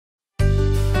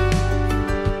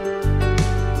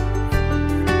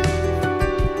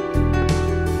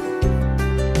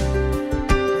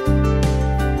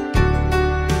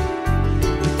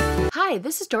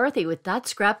Dorothy with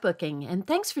Scrapbooking, and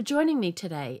thanks for joining me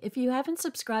today. If you haven't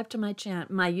subscribed to my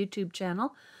YouTube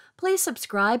channel, please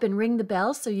subscribe and ring the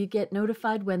bell so you get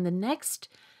notified when the next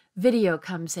video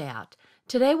comes out.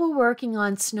 Today we're working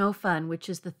on Snow Fun, which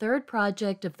is the third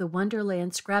project of the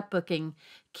Wonderland Scrapbooking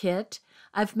Kit.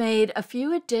 I've made a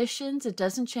few additions. It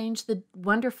doesn't change the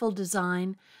wonderful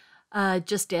design,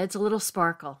 just adds a little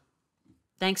sparkle.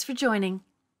 Thanks for joining.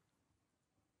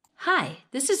 Hi,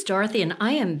 this is Dorothy, and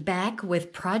I am back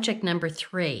with project number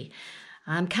 3.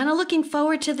 I'm kind of looking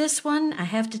forward to this one, I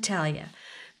have to tell you,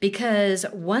 because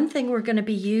one thing we're going to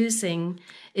be using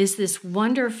is this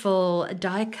wonderful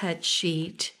die cut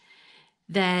sheet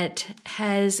that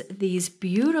has these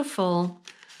beautiful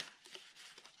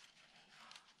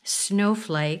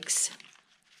snowflakes.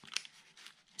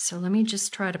 So let me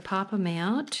just try to pop them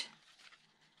out.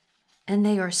 And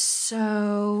they are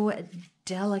so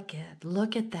delicate.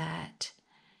 Look at that.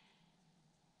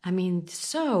 I mean,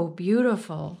 so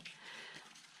beautiful.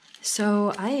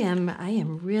 So I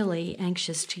am really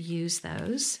anxious to use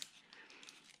those.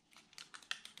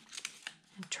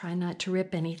 And try not to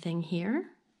rip anything here.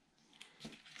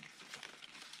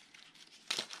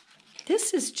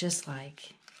 This is just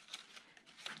like,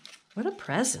 what a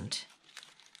present.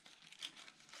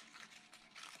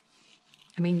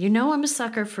 I mean, you know I'm a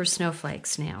sucker for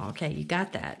snowflakes now. Okay, you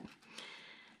got that.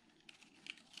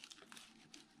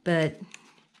 But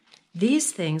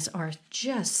these things are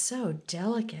just so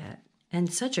delicate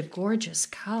and such a gorgeous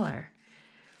color.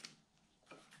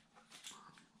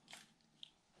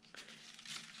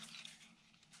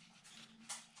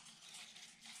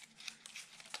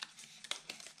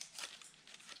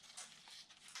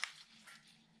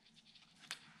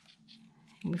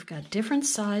 And we've got different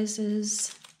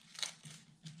sizes.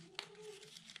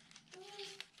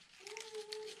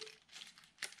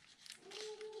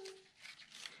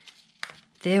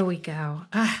 There we go.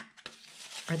 Ah,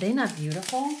 are they not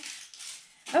beautiful?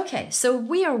 Okay, so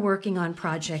we are working on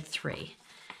project 3.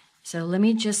 So let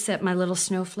me just set my little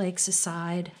snowflakes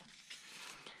aside.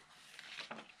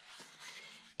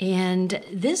 And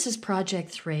this is project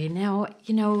 3. Now,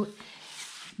 you know,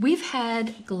 we've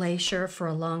had Glacier for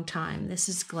a long time. This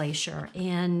is Glacier,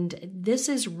 and this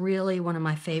is really one of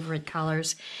my favorite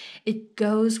colors. It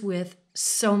goes with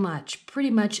so much, pretty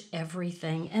much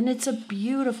everything, and it's a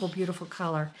beautiful, beautiful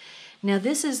color. Now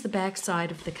this is the back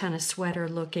side of the kind of sweater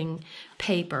looking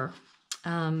paper.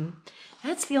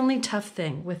 That's the only tough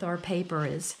thing with our paper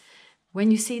is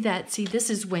when you see that, this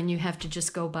is when you have to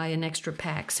just go buy an extra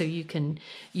pack so you can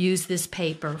use this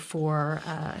paper for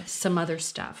some other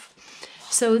stuff.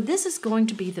 So this is going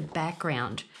to be the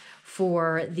background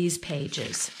for these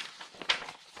pages.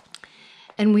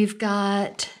 And we've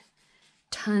got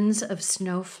tons of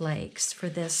snowflakes for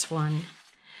this one.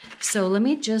 So let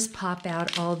me just pop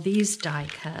out all these die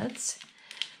cuts.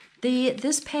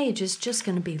 This page is just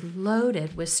going to be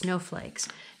loaded with snowflakes.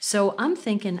 So I'm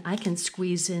thinking I can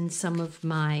squeeze in some of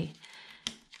my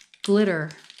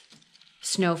glitter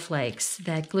snowflakes,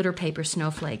 that glitter paper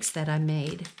snowflakes that I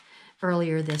made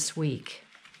earlier this week.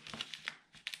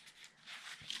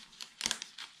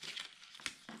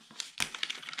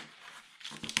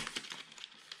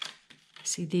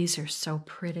 See, these are so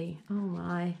pretty. Oh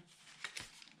my.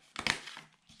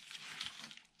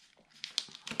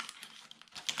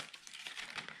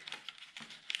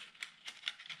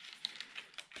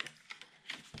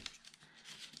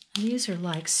 These are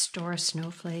like star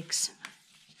snowflakes.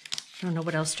 I don't know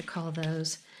what else to call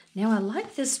those. Now I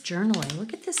like this journaling.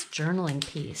 Look at this journaling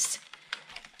piece.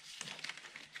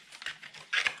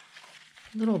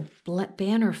 Little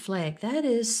banner flag. That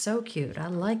is so cute. I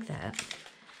like that.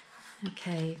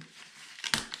 Okay,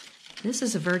 this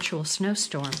is a virtual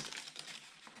snowstorm.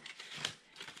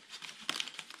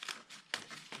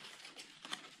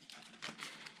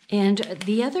 And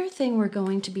the other thing we're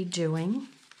going to be doing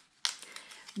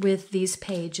with these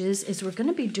pages is we're going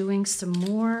to be doing some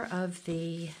more of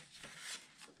the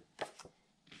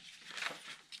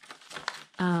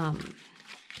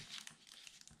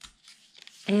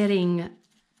adding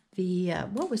the,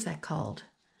 what was that called?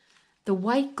 The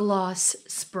white gloss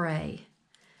spray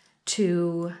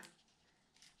to,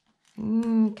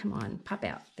 come on, pop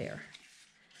out there,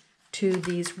 to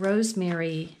these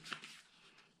rosemary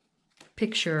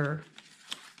picture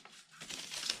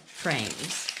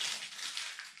frames.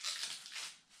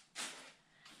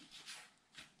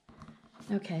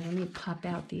 Okay, let me pop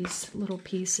out these little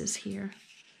pieces here.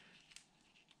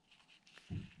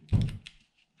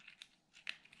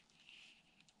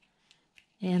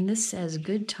 And this says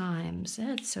good times.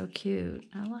 That's so cute.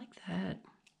 I like that.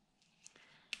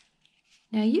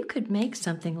 Now you could make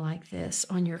something like this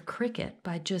on your Cricut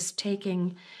by just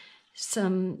taking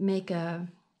make a,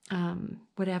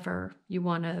 whatever you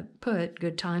want to put,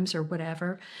 good times or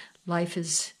whatever, life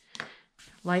is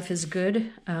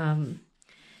good, and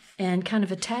kind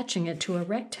of attaching it to a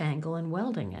rectangle and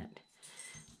welding it.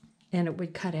 And it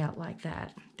would cut out like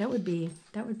that. That would be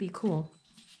cool.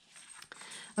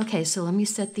 Okay, so let me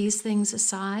set these things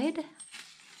aside.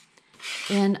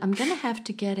 And I'm going to have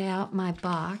to get out my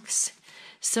box.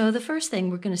 So the first thing,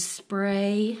 we're going to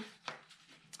spray.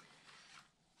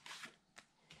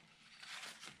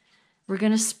 We're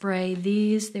going to spray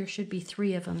these. There should be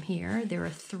 3 of them here. There are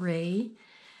 3.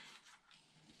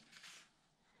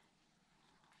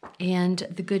 And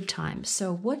the good times.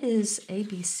 So what is A,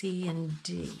 B, C, and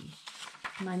D?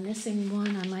 Am I missing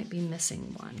one? I might be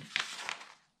missing one.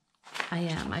 I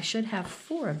am. I should have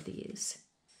 4 of these.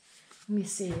 Let me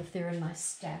see if they're in my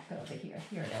stack over here.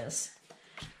 Here it is.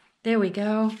 There we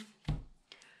go.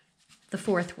 The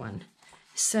 4th one.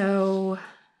 So,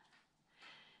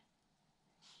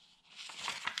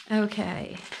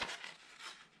 okay.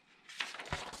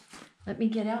 Let me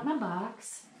get out my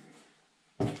box.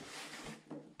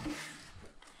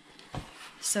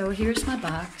 So here's my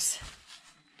box.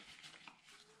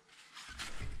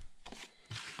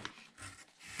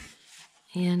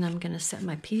 And I'm going to set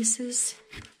my pieces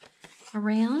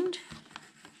around.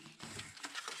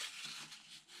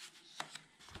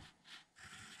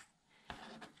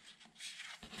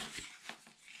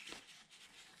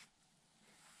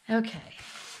 Okay,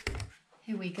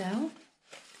 here we go.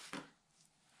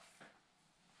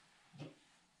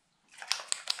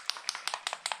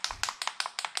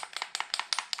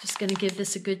 Just going to give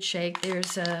this a good shake.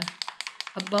 There's a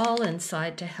ball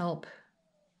inside to help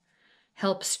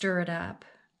stir it up.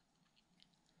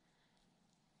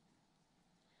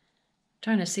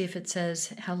 Trying to see if it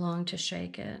says how long to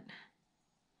shake it.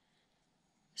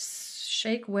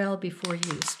 Shake well before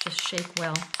use. Just shake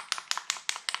well.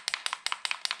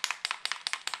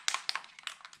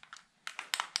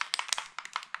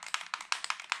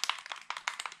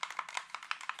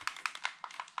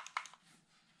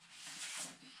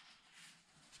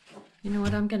 You know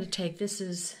what I'm going to take? This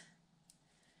is,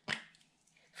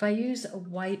 if I use a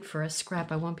white for a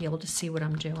scrap, I won't be able to see what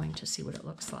I'm doing, to see what it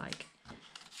looks like.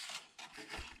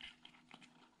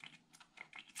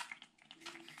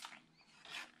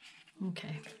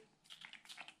 Okay.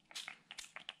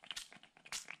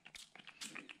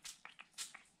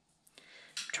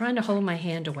 I'm trying to hold my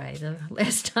hand away. The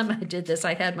last time I did this,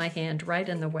 I had my hand right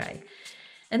in the way.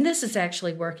 And this is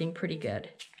actually working pretty good.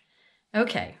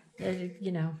 Okay,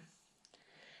 you know,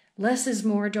 less is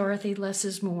more, Dorothy, less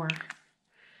is more.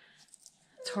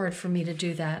 It's hard for me to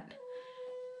do that.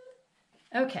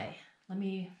 Okay, let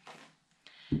me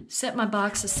set my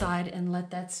box aside and let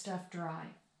that stuff dry.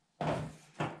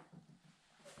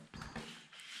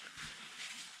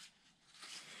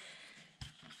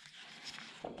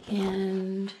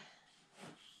 And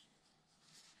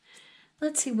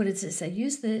let's see, what does it say?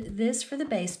 Use this for the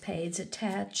base page,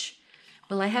 attach.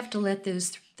 Well, I have to let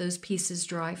those pieces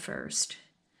dry first.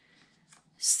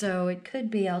 So it could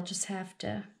be I'll just have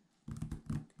to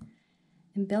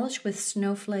embellish with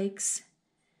snowflakes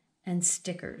and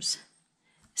stickers.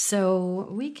 So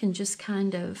we can just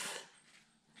kind of,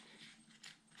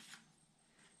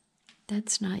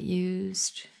 that's not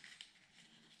used.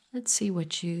 Let's see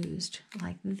what's used.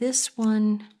 Like this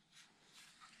one.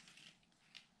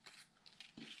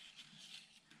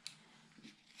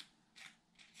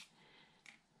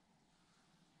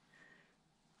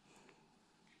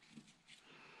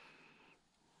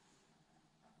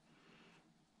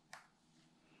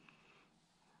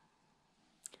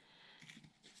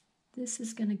 This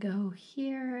is going to go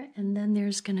here, and then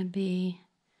there's going to be,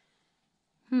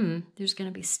 there's going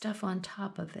to be stuff on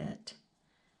top of it.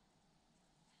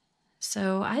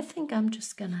 So I think I'm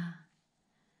just gonna,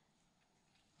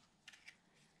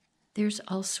 there's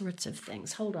all sorts of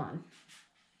things. Hold on.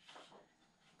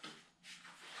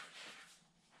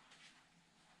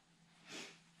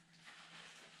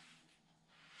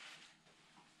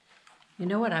 You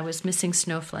know what? I was missing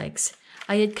snowflakes.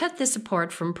 I had cut this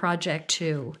apart from Project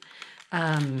 2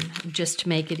 just to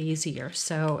make it easier.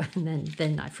 So, and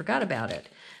then I forgot about it.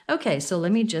 Okay, so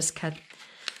let me just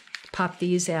pop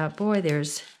these out. Boy,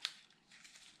 there's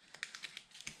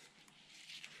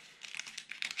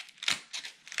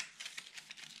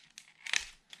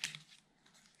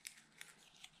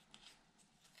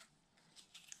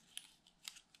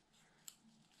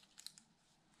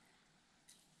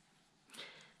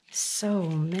so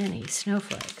many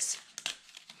snowflakes.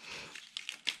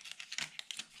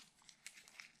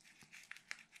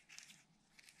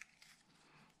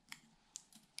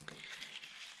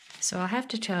 So I have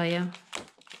to tell you,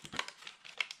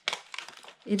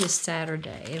 it is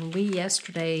Saturday, and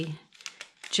yesterday,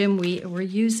 Jim, we were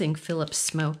using Philip's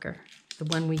smoker, the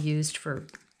one we used for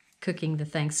cooking the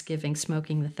Thanksgiving,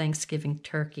 smoking the Thanksgiving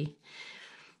turkey.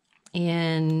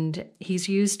 And he's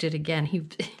used it again.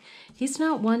 He's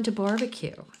not one to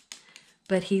barbecue,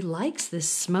 but he likes this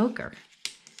smoker.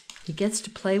 He gets to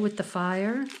play with the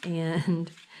fire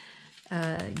and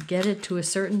get it to a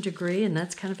certain degree, and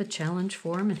that's kind of a challenge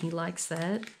for him, and he likes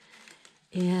that.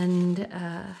 And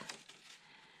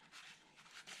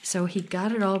so he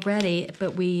got it all ready,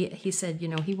 but he said, you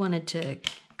know, he wanted to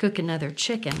cook another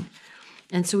chicken.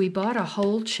 And so we bought a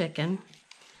whole chicken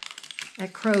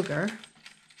at Kroger,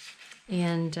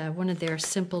 and one of their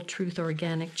Simple Truth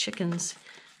organic chickens,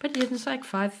 but it was like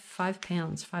 5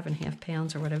 pounds, 5.5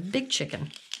 pounds or whatever, big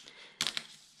chicken.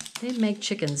 They make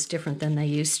chickens different than they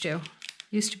used to.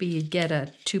 Used to be you'd get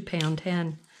a 2-pound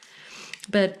hen.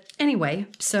 But anyway,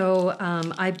 so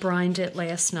I brined it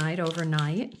last night,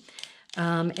 overnight,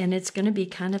 and it's going to be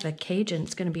kind of a Cajun.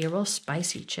 It's going to be a real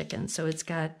spicy chicken. So it's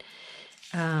got,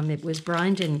 it was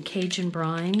brined in Cajun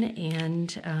brine, and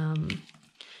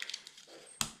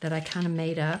that I kind of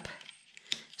made up.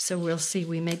 So we'll see.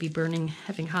 We may be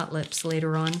having hot lips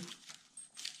later on.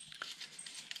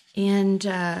 And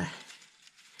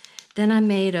then I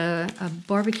made a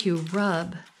barbecue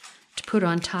rub to put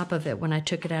on top of it when I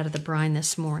took it out of the brine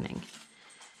this morning.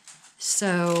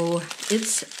 So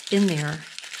it's in there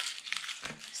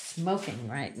smoking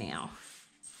right now.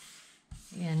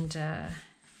 And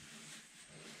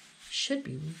should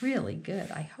be really good,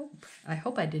 I hope. I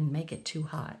hope I didn't make it too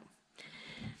hot.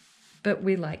 But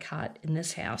we like hot in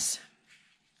this house.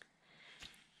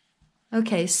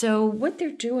 Okay, so what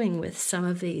they're doing with some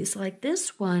of these, like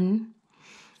this one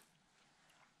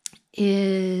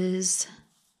is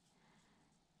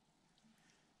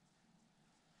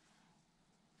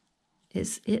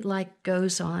it like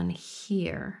goes on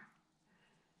here.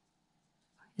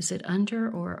 Is it under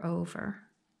or over?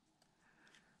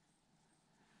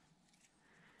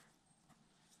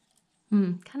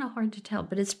 Kind of hard to tell,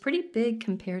 but it's pretty big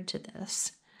compared to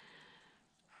this.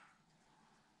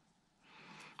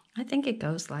 I think it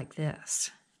goes like this.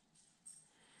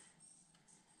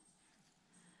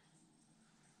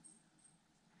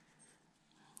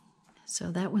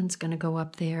 So that one's going to go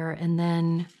up there, and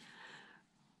then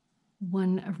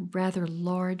a rather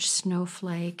large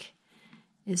snowflake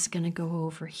is going to go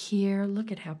over here.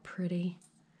 Look at how pretty.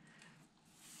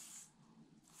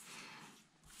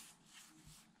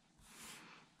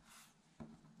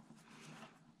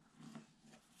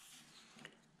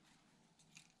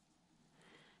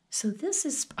 So this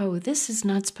is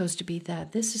not supposed to be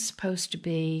that. This is supposed to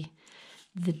be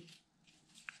the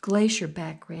glacier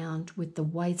background with the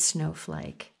white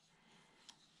snowflake.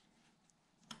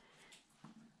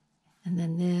 And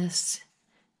then this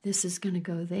is going to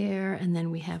go there, and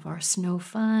then we have our snow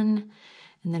fun,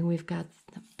 and then we've got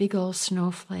the big old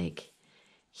snowflake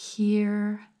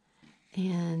here,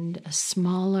 and a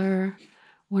smaller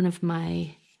one of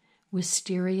my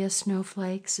wisteria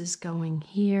snowflakes is going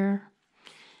here.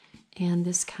 And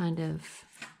this kind of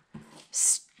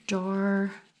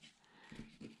star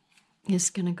is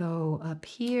going to go up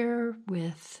here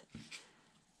with,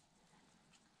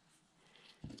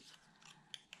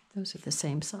 those are the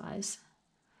same size.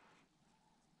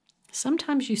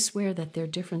 Sometimes you swear that they're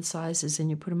different sizes and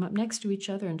you put them up next to each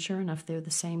other, and sure enough, they're the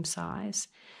same size.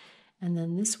 And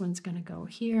then this one's going to go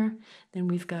here. Then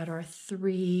we've got our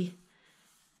 3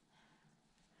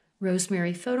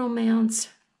 rosemary photo mounts.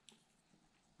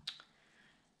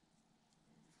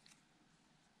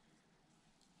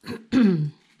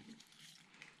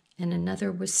 And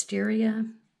another wisteria.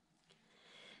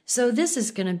 So this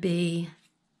is going to be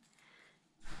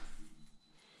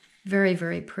very,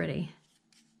 very pretty.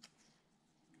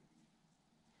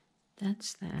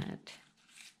 That's that.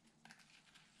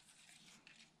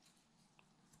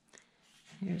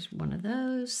 Here's one of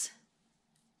those.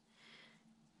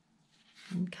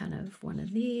 And kind of one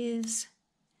of these.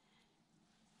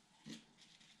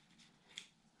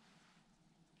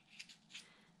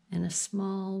 And a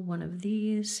small one of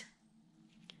these.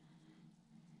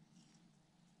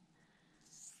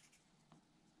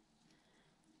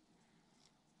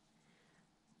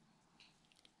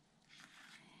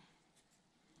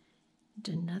 And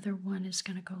another one is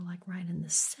going to go like right in the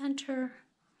center.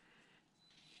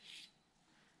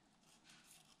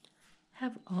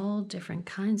 Have all different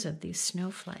kinds of these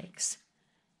snowflakes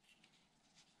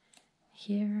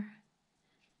here.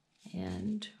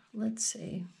 And let's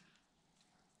see.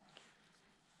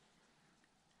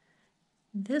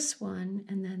 This one,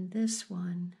 and then this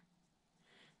one,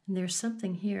 And there's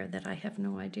something here that I have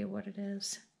no idea what it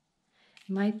is.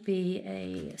 It might be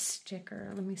a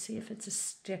sticker. Let me see if it's a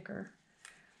sticker.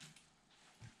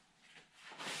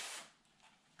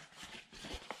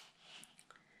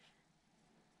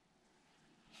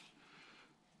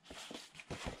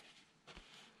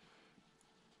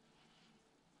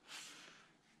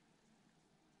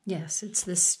 Yes, it's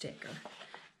this sticker.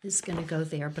 This is going to go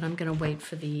there, but I'm going to wait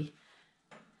for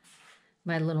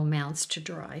my little mounts to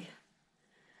dry.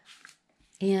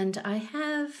 And I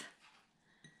have,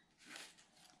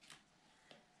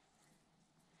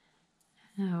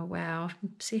 oh wow,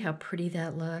 see how pretty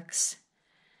that looks?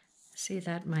 See,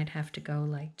 that might have to go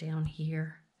like down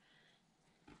here.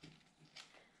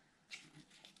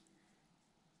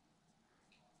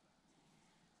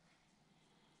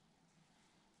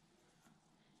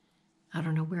 I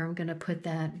don't know where I'm going to put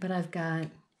that, but I've got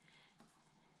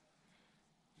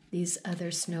these other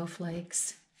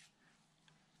snowflakes.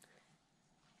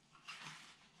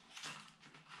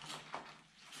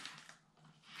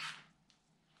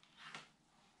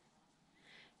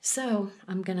 So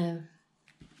I'm going to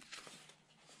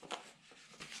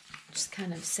just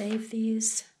kind of save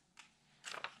these.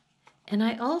 And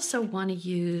I also want to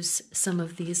use some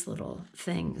of these little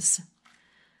things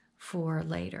for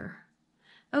later.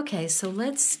 Okay, so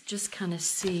let's just kind of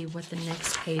see what the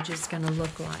next page is going to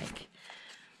look like.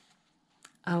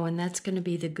 Oh, and that's going to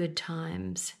be the good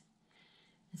times.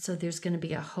 And so there's going to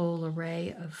be a whole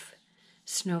array of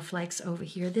snowflakes over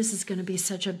here. This is going to be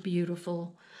such a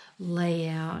beautiful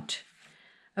layout.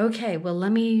 Okay, well,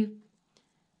 let me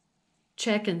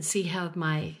check and see how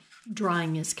my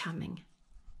drawing is coming.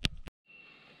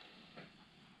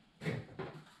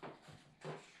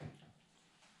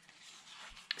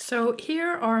 So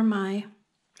here are my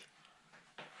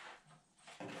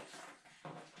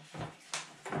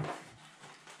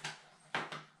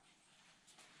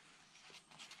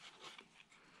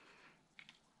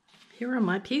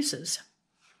pieces.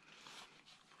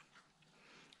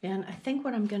 And I think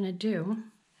what I'm going to do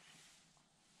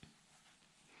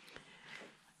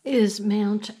is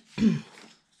mount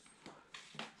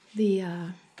the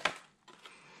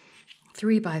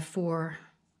 3x4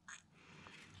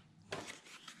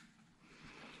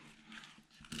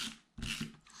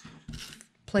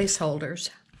 placeholders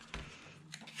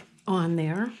on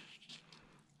there.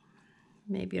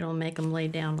 Maybe it'll make them lay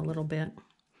down a little bit.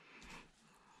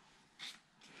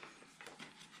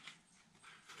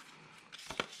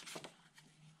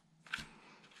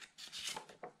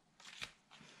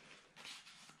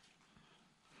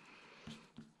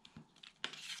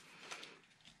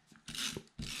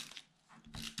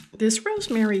 This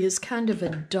rosemary is kind of a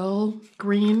dull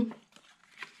green,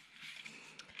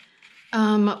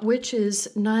 which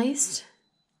is nice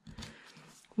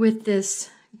with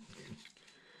this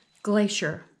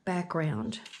glacier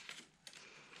background.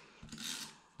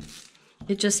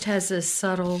 It just has a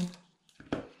subtle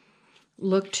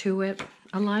look to it.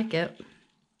 I like it.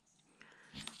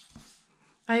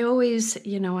 I always,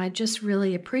 I just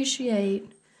really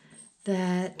appreciate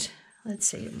that. Let's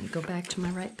see, let me go back to my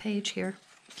right page here.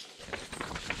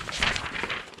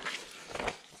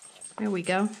 There we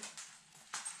go.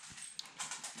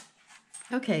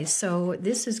 Okay, so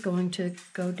this is going to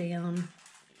go down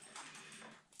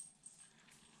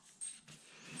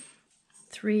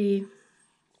 3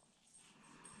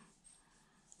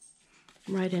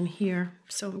 right in here.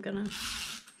 So I'm gonna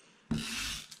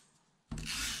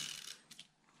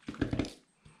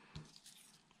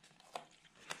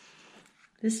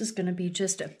this is going to be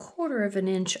just 1/4 of an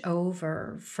inch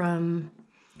over from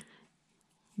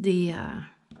the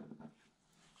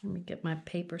let me get my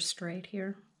paper straight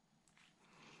here.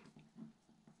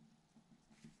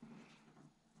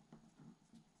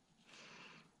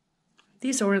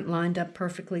 These aren't lined up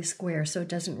perfectly square, so it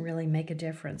doesn't really make a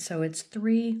difference. So it's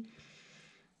 3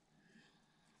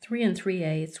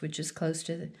 3/3, which is close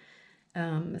to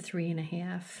 3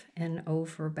 1/2, and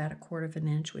over about 1/4 of an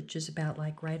inch, which is about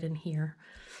like right in here.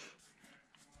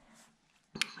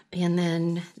 And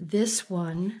then this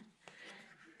one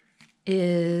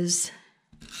is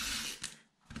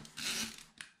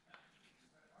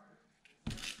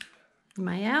am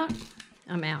I out?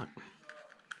 I'm out.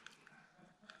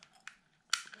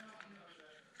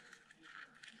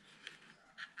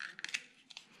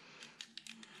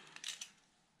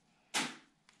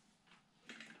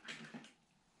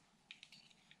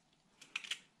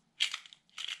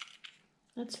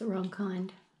 That's the wrong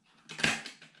kind.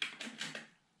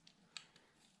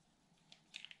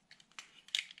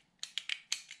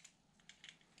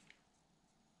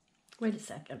 Wait a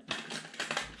second.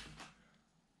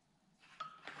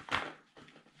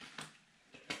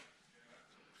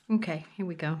 Okay, here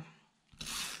we go.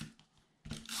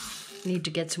 Need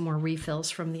to get some more refills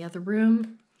from the other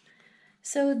room.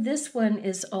 So this one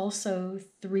is also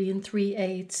 3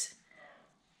 3/8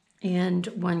 and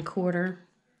 1/4.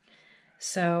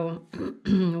 So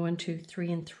 1, 2, 3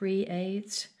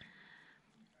 3/8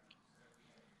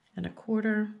 and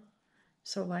 1/4.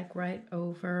 So like right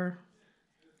over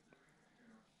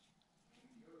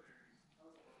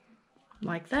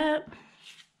like that.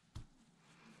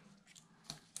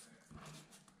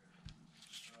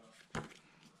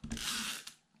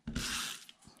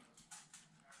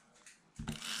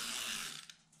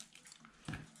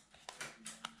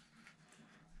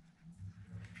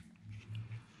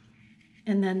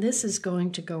 And then this is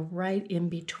going to go right in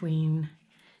between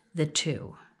the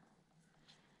two.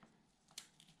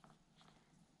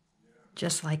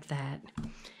 Just like that.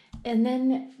 And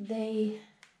then they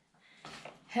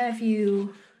have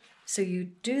you, so you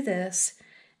do this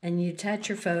and you attach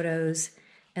your photos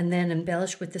and then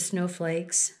embellish with the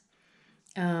snowflakes.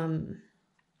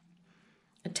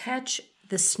 Attach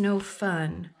the snow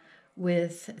fun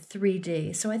with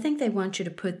 3D. So I think they want you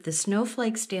to put the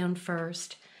snowflakes down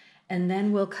first, and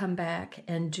then we'll come back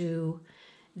and do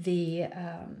the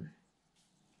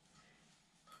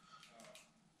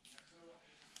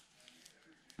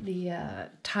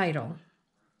title.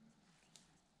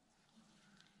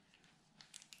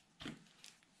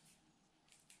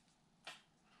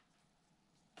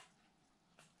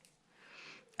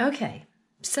 Okay,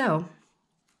 so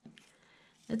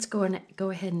let's go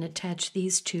ahead and attach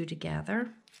these two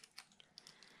together.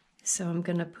 So I'm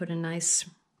going to put a nice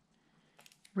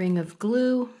ring of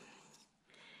glue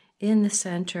in the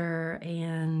center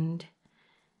and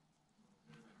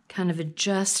kind of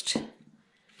adjust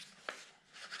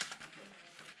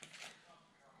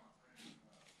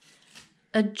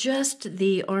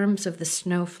the arms of the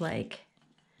snowflake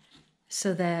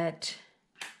so that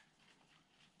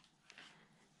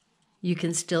you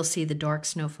can still see the dark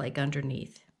snowflake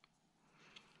underneath.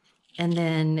 And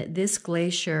then this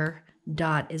glacier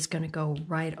dot is going to go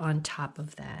right on top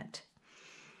of that.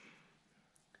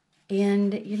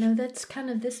 And you know, this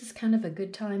is kind of a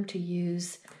good time to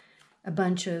use a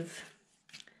bunch of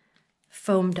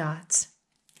foam dots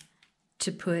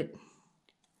to put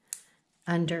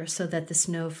under so that the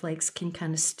snowflakes can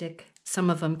kind of stick. Some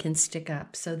of them can stick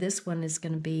up. So this one is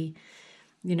going to be,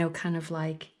 you know, kind of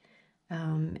like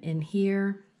in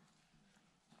here.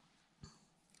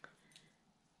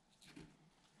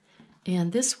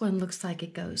 And this one looks like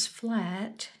it goes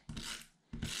flat.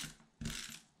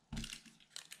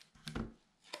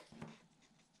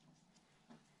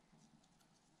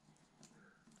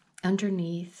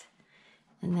 Underneath.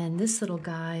 And then this little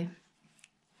guy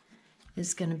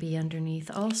is going to be underneath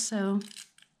also.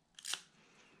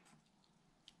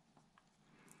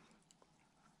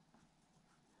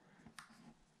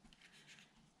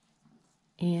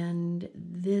 And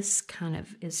this kind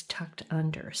of is tucked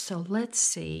under. So let's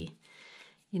see.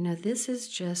 You know, this is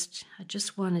just, I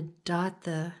just want to dot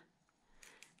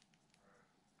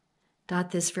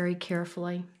this very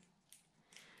carefully.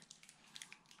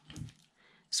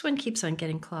 This one keeps on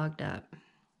getting clogged up.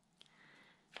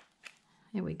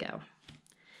 Here we go.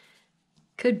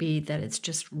 Could be that it's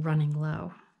just running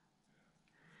low.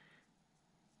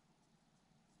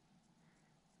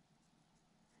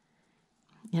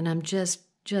 And I'm just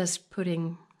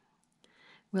putting,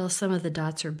 well, some of the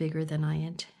dots are bigger than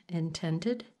I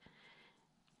intended.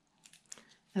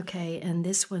 Okay, and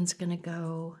this one's going to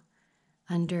go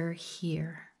under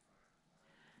here.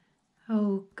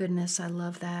 Oh, goodness, I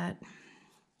love that.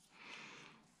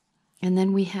 And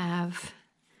then we have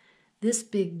this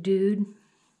big dude.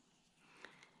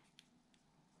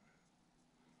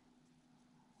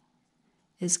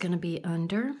 Is going to be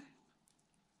under.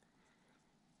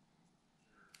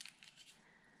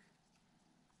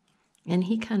 And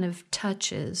he kind of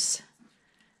touches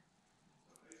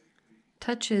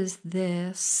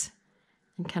this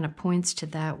and kind of points to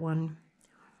that one.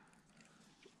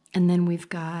 And then we've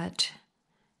got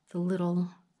the little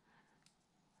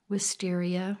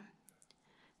wisteria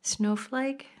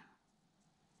snowflake.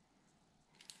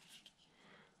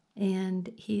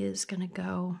 And he is going to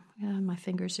go, my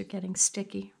fingers are getting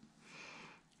sticky.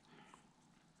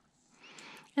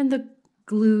 And the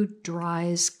glue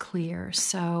dries clear,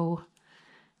 so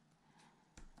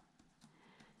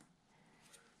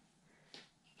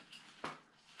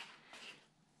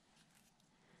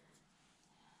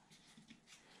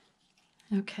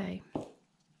okay.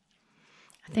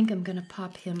 I think I'm going to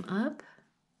pop him up.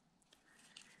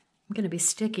 I'm going to be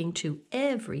sticking to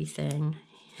everything.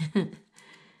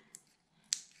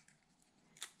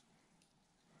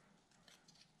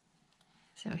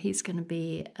 So he's going to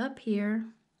be up here,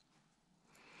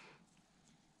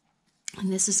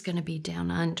 and this is going to be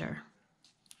down under.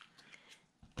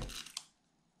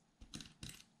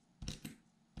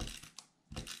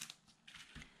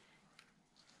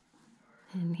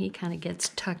 And he kind of gets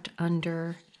tucked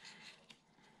under.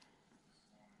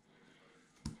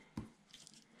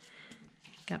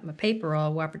 Got my paper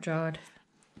all whopper-jawed.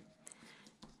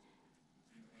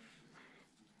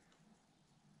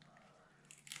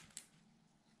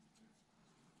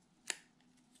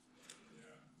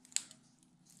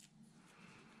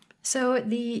 So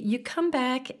you come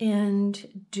back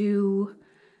and do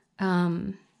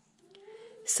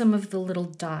some of the little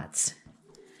dots.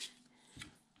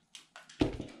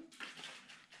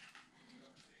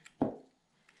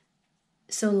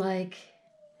 So like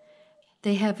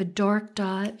they have a dark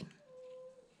dot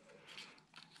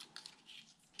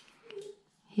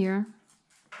here.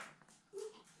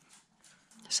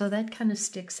 So that kind of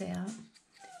sticks out.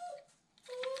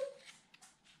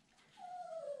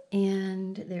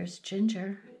 And there's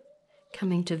Ginger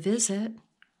coming to visit.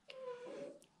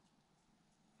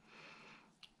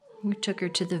 We took her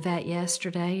to the vet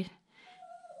yesterday,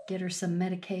 get her some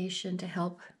medication to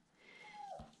help.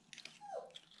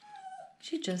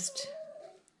 She just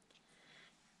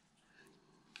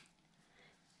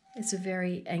is a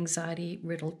very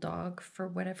anxiety-riddled dog for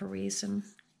whatever reason.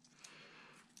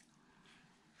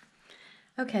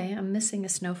 Okay, I'm missing a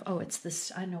snowflake. Oh, it's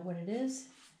this, I know what it is.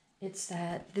 It's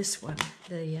this one,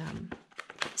 the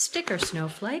sticker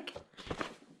snowflake.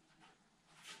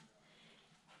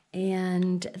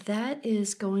 And that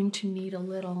is going to need a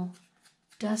little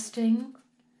dusting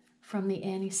from the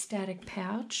anti-static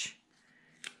pouch,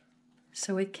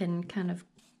 so it can kind of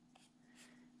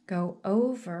go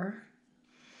over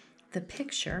the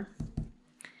picture.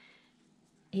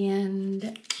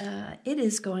 And it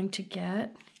is going to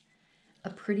get a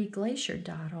pretty glacier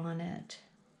dot on it.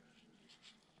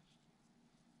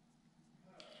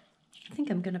 I think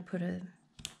I'm going to put a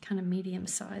kind of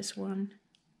medium-sized one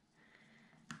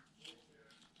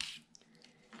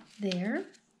there.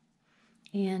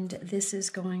 And this is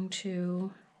going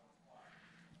to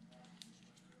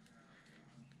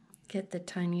get the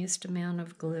tiniest amount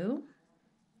of glue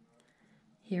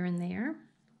here and there.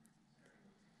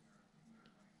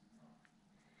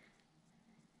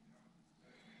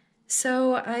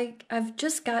 So I've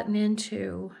just gotten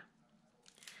into,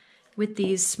 with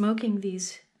these, smoking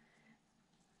these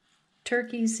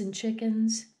turkeys and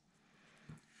chickens,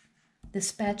 the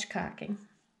spatchcocking.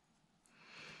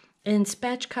 And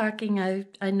spatchcocking,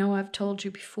 I know I've told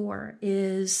you before,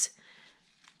 is,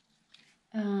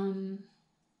 there's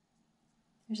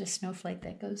a snowflake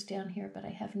that goes down here, but I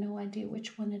have no idea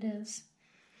which one it is.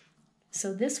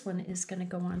 So this one is going to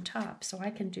go on top, so I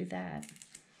can do that.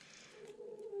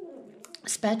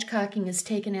 Spatchcocking is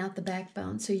taking out the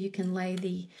backbone so you can lay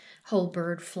the whole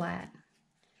bird flat.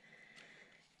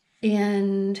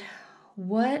 And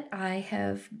what I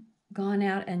have gone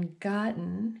out and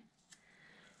gotten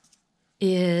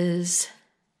is,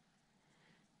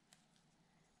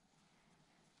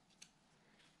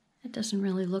 it doesn't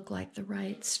really look like the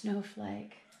right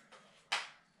snowflake.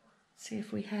 See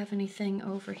if we have anything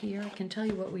over here. I can tell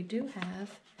you what we do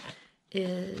have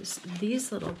is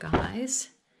these little guys,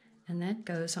 and that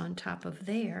goes on top of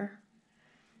there.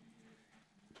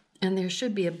 And there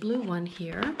should be a blue one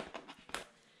here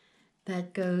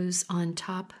that goes on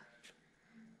top.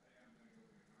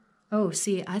 Oh,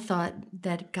 see, I thought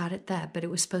that it got at that, but it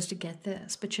was supposed to get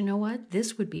this. But you know what?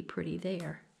 This would be pretty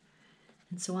there.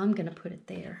 And so I'm going to put it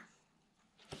there.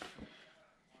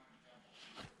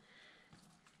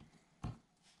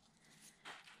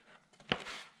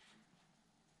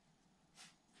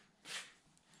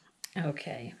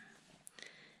 Okay.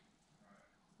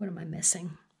 What am I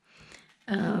missing?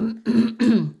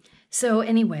 So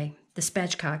anyway, the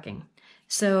spatchcocking.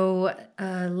 So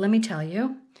let me tell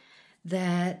you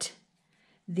that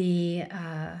the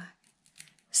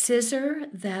scissor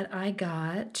that I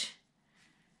got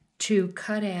to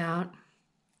cut out,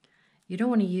 you don't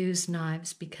want to use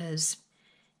knives because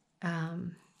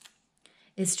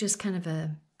it's just kind of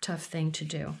a tough thing to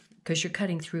do because you're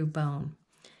cutting through bone.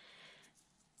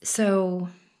 So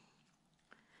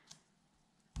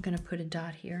I'm going to put a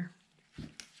dot here,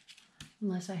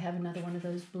 unless I have another one of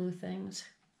those blue things.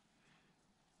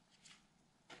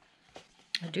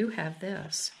 I do have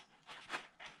this.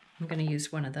 I'm going to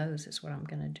use one of those is what I'm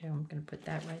going to do. I'm going to put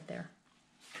that right there.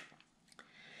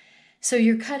 So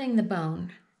you're cutting the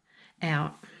bone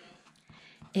out,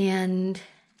 and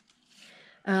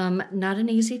not an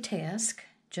easy task,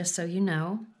 just so you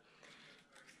know.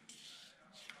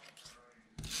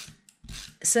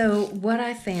 So what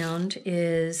I found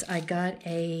is I got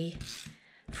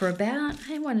for about,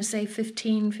 I want to say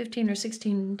 $15 or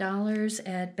 $16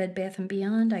 at Bed Bath &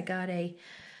 Beyond, I got a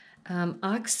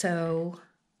OXO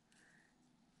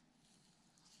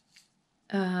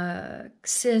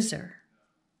scissor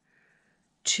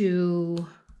to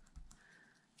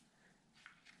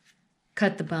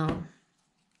cut the bone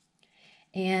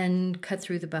and cut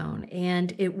through the bone.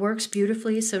 And it works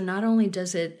beautifully. So not only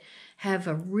does it have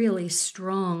a really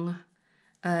strong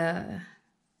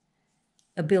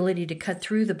ability to cut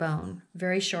through the bone,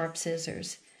 very sharp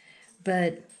scissors,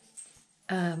 but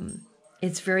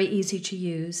it's very easy to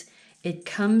use. It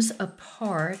comes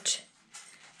apart,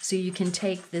 so you can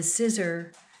take the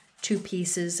scissor 2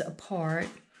 pieces apart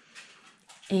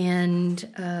and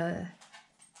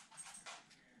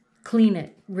clean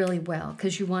it really well,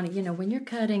 because you want to, when you're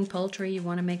cutting poultry, you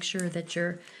want to make sure that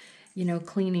you're,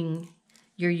 cleaning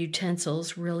your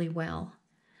utensils really well.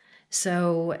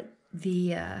 So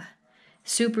the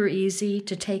super easy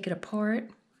to take it apart,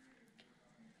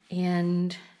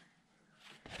 and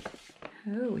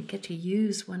we get to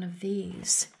use one of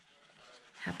these.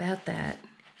 How about that?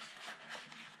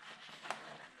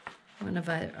 One of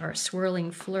our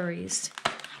swirling flurries.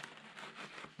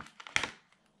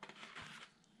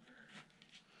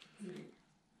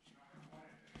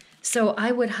 So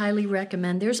I would highly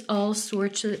recommend, there's all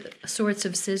sorts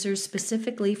of scissors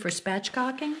specifically for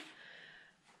spatchcocking,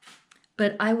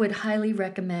 but I would highly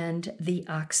recommend the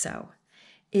OXO.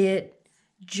 It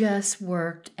just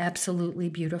worked absolutely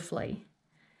beautifully.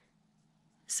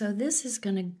 So this is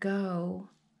going to go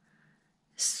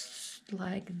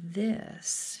like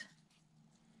this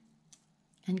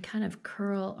and kind of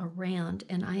curl around,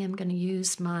 and I am going to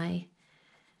use my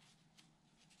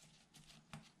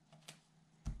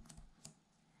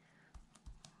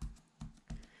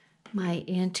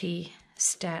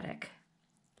anti-static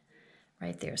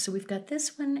right there. So we've got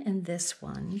this one and this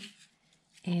one,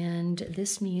 and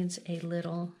this needs a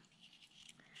little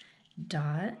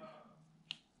dot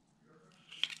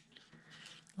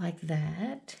like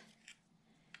that,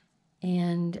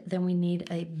 and then we need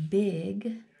a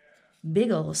big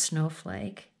old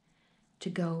snowflake to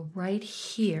go right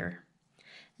here.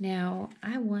 Now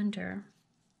I wonder,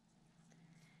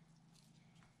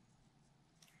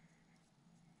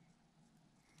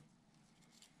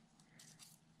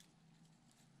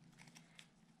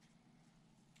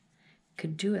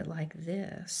 could do it like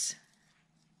this.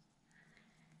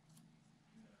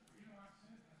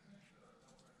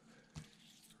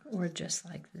 Or just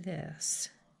like this.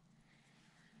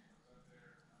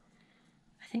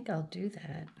 I think I'll do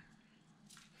that.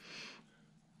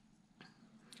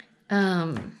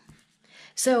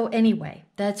 So anyway,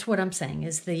 that's what I'm saying,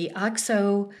 is the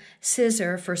OXO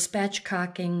scissor for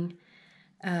spatchcocking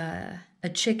a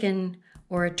chicken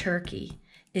or a turkey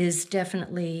is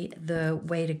definitely the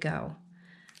way to go.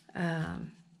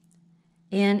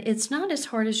 And it's not as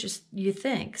hard as you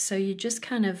think. So you just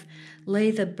kind of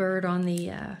lay the bird on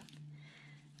the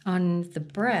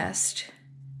breast,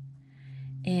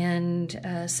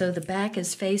 and so the back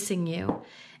is facing you.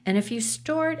 And if you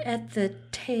start at the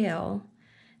tail,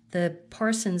 the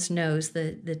parson's nose,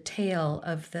 the tail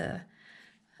of the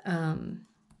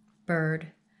bird,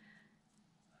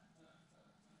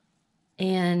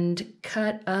 and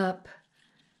cut up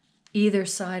either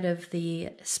side of the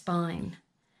spine,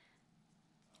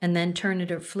 and then turn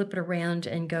it or flip it around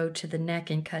and go to the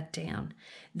neck and cut down,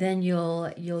 then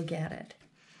you'll get it.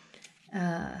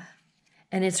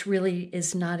 And it's really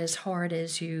is not as hard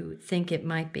as you think it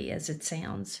might be, as it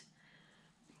sounds.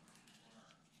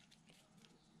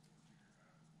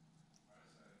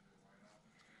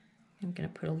 I'm going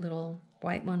to put a little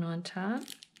white one on top.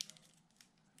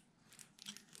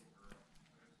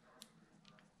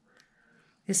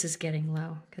 This is getting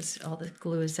low because all the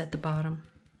glue is at the bottom.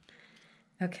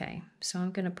 Okay, so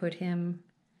I'm going to put him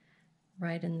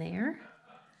right in there.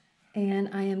 And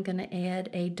I am going to add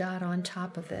a dot on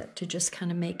top of it to just kind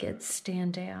of make it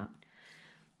stand out.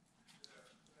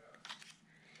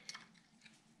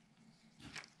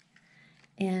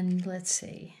 And let's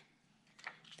see,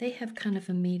 they have kind of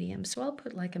a medium, so I'll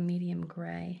put like a medium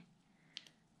gray.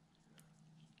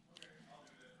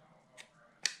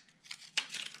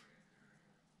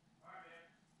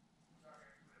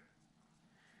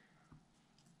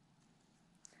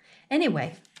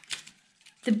 Anyway,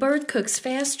 the bird cooks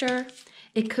faster,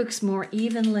 it cooks more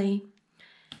evenly,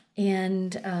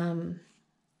 and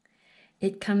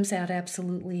it comes out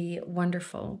absolutely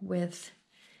wonderful with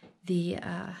the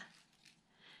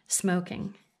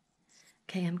smoking.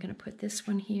 Okay, I'm going to put this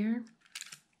one here.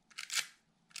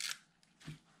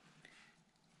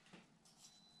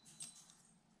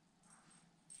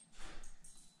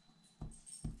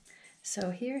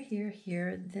 So here,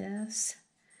 this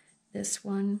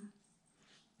one,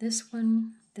 this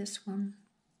one, this one,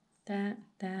 that.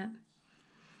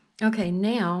 Okay,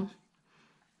 now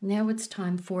it's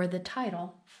time for the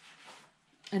title.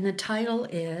 And the title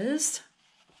is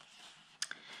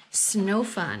Snow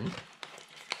Fun.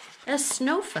 A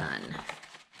Snow Fun.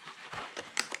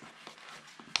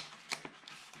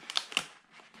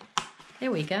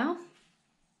 There we go.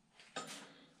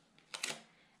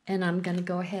 And I'm going to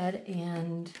go ahead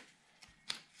and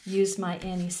use my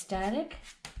anti-static.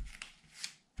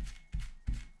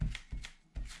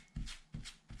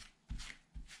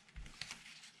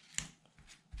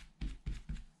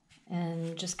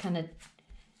 And just kind of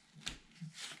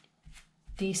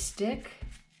de-stick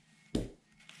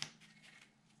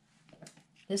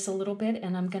this a little bit,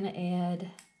 and I'm going to add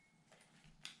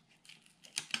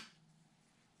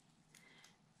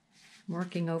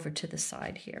working over to the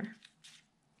side here.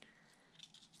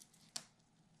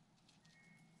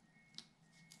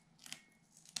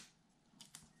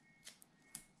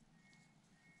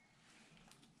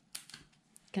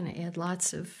 Going to add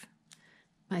lots of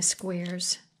my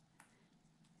squares.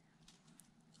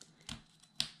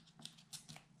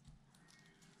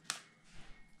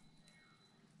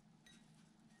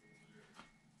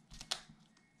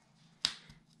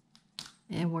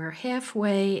 And we're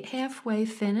halfway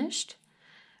finished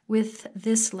with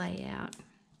this layout.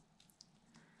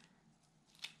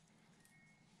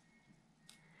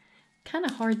 Kind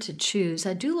of hard to choose.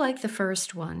 I do like the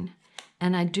first one,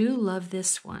 and I do love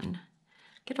this one.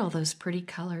 Get all those pretty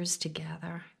colors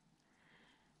together.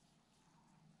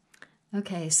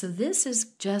 Okay, so this is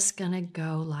just gonna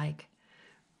go like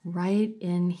right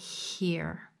in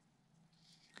here.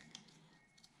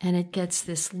 And it gets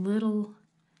this little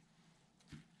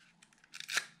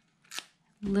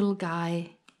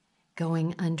guy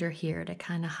going under here to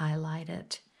kind of highlight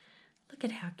it. Look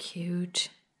at how cute.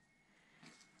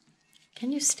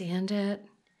 Can you stand it?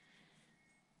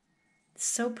 It's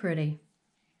so pretty.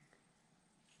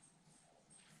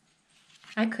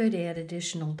 I could add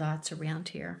additional dots around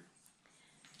here,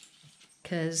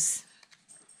 because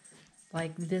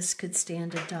like this could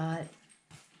stand a dot.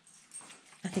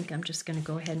 I think I'm just going to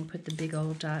go ahead and put the big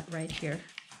old dot right here.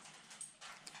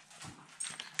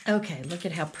 Okay, look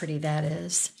at how pretty that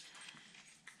is.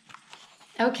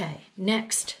 Okay,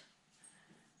 next.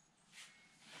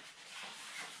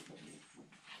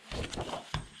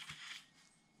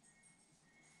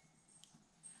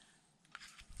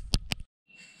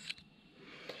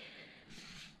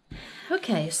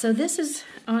 Okay, so this is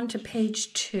on to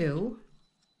page 2.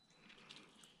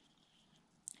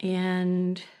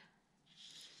 And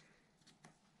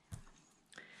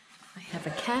I have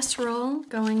a casserole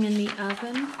going in the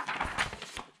oven.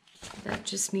 That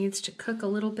just needs to cook a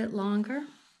little bit longer.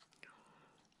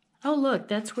 Oh, look,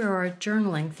 that's where our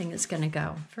journaling thing is going to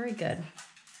go. Very good.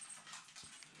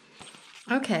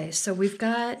 Okay, so we've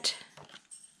got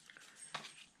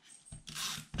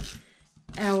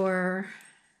our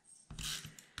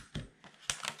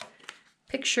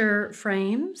picture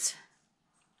frames.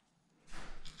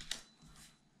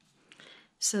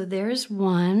 So there's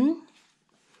one.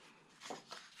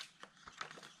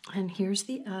 And here's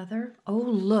the other. Oh,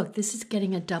 look, this is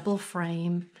getting a double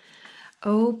frame.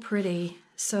 Oh, pretty.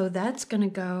 So that's going to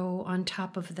go on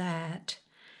top of that.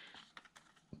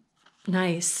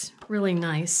 Nice, really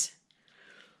nice.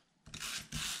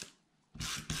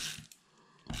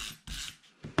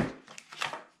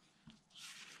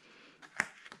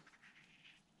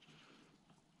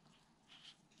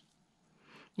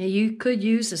 Now you could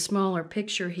use a smaller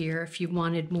picture here if you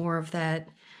wanted more of that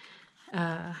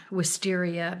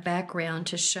wisteria background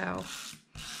to show.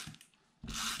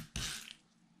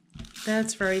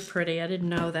 That's very pretty. I didn't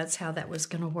know that's how that was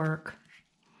going to work.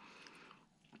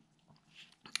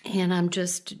 And I'm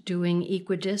just doing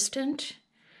equidistant,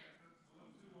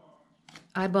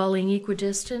 eyeballing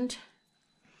equidistant,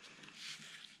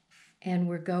 and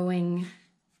we're going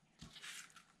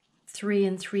 3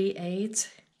 3/8.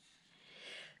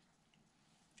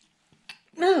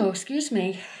 No, excuse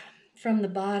me, from the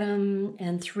bottom,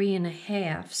 and 3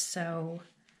 1/2, so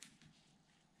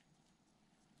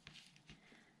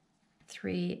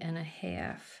 3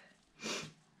 1/2.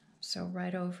 So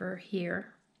right over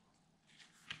here.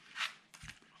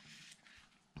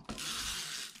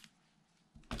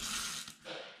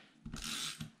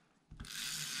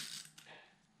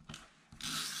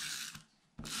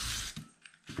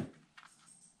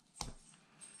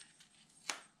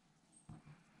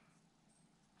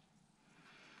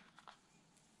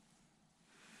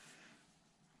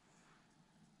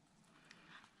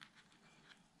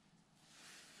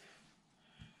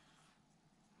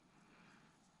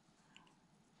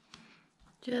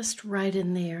 just right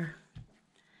in there.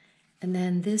 And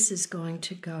then this is going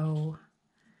to go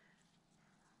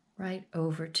right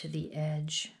over to the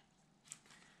edge,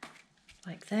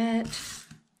 like that.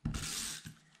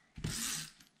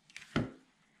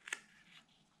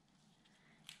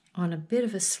 On a bit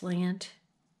of a slant.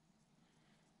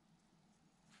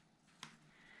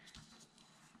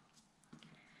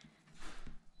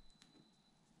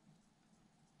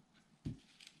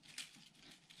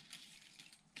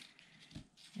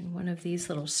 And one of these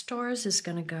little stars is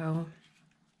going to go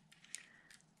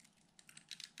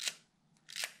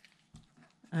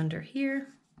under here.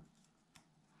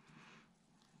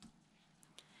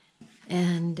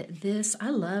 And this, I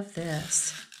love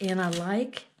this. And I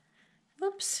like,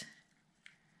 whoops,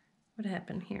 what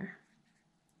happened here?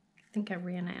 I think I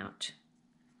ran out.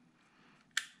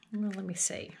 Well, let me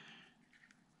see.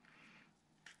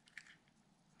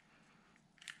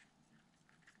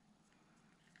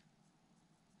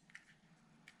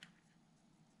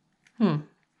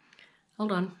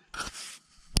 Hold on.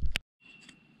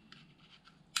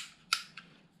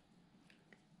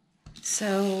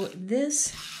 So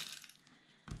this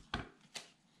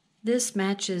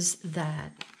matches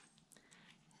that.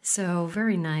 So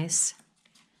very nice.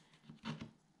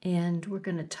 And we're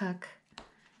going to tuck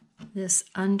this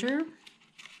under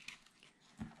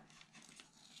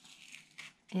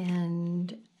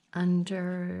and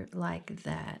under like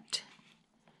that.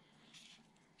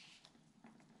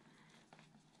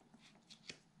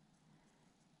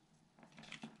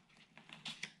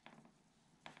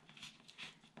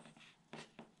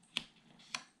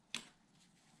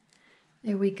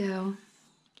 There we go.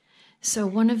 So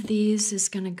one of these is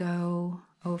going to go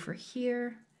over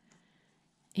here,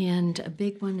 and a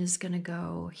big one is going to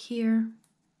go here.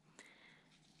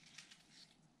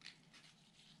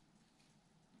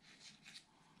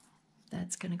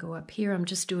 That's going to go up here. I'm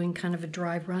just doing kind of a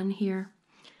dry run here.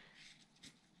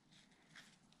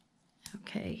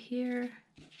 Okay, here.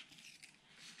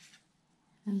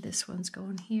 And this one's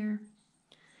going here.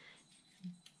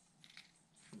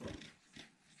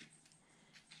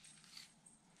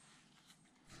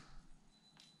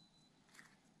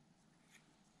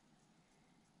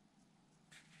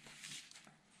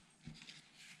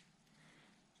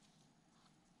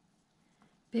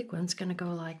 Big one's going to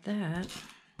go like that.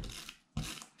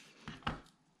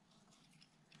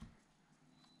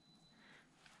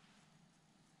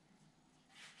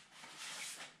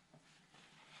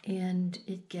 And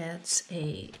it gets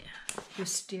a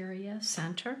wisteria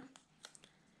center,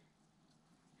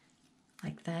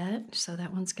 like that. So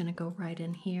that one's going to go right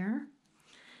in here.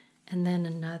 And then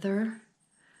another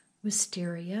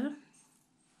wisteria.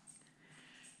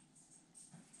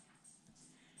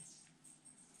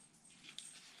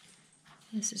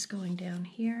 This is going down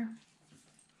here.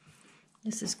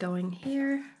 This is going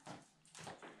here.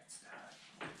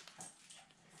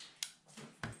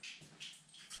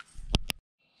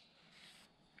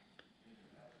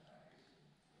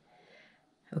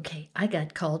 Okay, I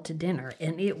got called to dinner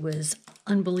and it was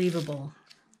unbelievable.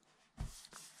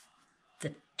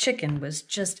 The chicken was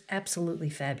just absolutely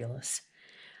fabulous.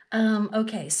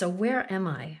 Okay, so where am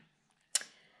I?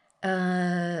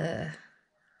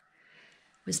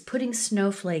 Was putting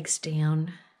snowflakes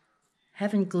down.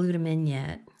 Haven't glued them in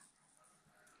yet.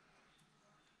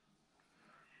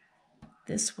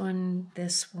 This one,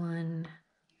 this one.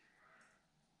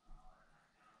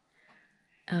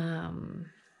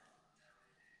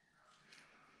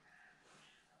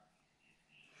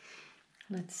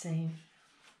 Let's see.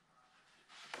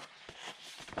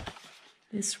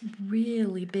 This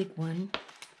really big one.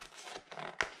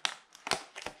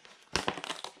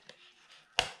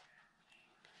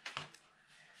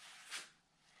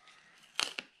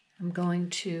 I'm going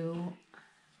to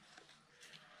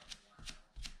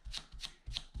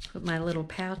put my little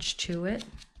pouch to it.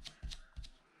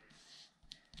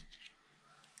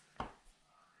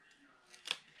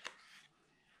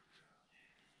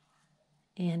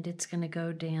 And it's going to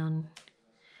go down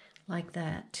like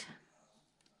that.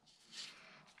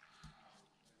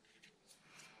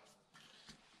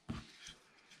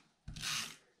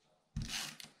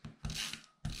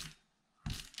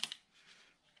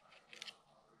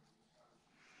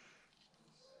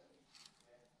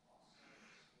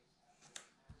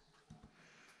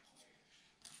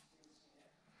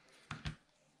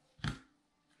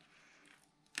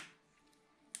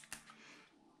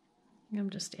 I'm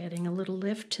just adding a little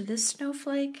lift to this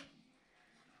snowflake.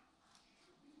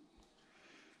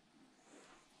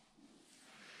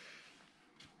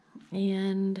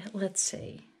 And let's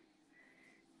see.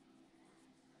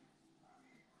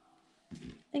 I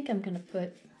think I'm going to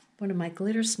put one of my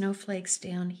glitter snowflakes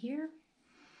down here.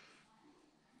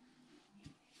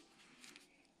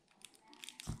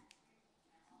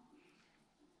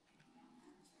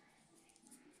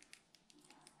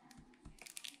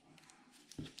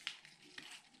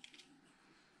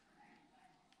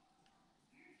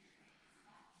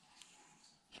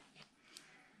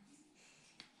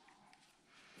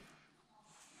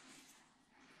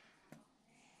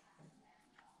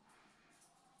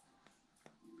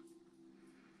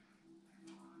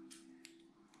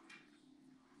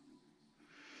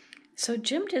 So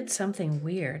Jim did something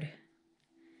weird.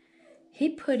 He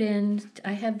put in,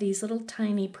 I have these little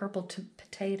tiny purple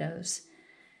potatoes,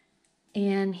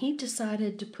 and he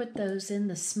decided to put those in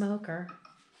the smoker.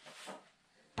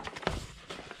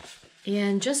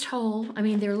 And just whole, I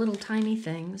mean, they're little tiny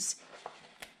things.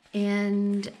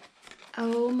 And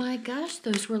oh my gosh,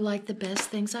 those were like the best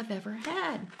things I've ever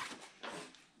had.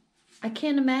 I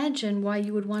can't imagine why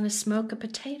you would want to smoke a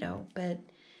potato, but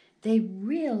they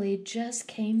really just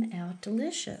came out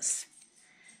delicious.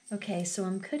 Okay, so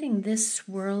I'm putting this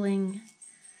swirling.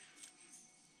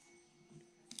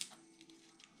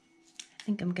 I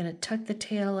think I'm going to tuck the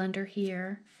tail under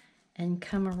here and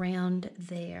come around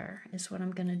there is what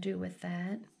I'm going to do with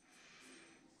that.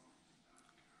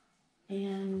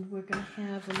 And we're going to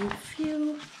have a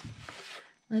few,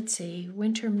 let's see,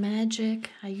 Winter Magic.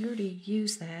 I already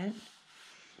used that.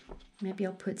 Maybe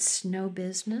I'll put Snow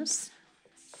Business.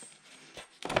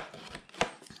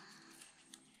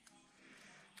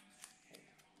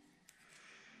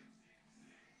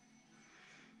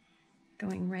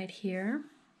 Going right here.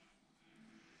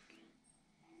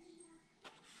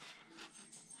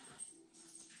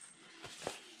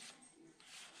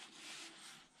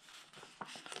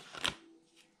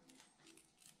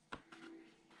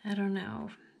 I don't know.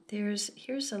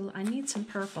 I need some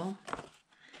purple.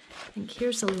 I think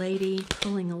here's a lady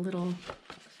pulling a little,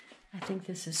 I think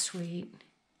this is sweet.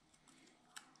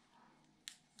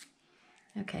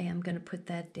 Okay, I'm going to put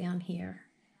that down here.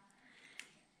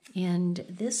 And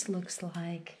this looks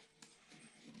like,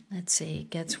 let's see,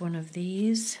 gets one of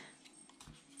these.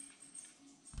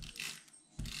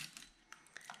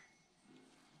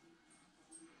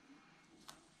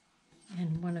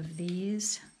 And one of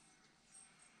these.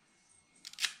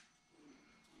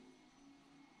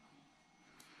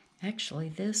 Actually,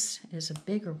 this is a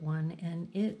bigger one, and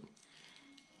it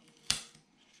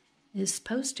is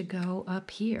supposed to go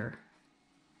up here.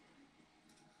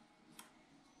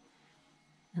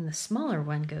 And the smaller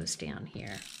one goes down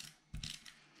here.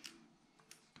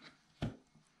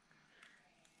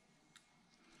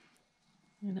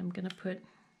 And I'm going to put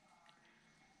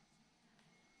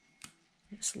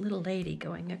this little lady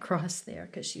going across there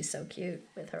because she's so cute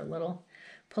with her little,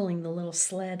 pulling the little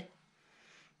sled.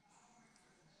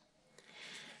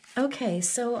 Okay,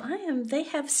 so they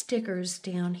have stickers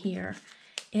down here.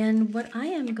 And what I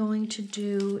am going to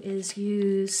do is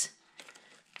use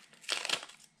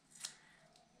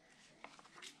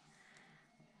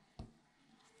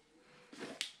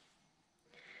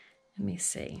let me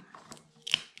see.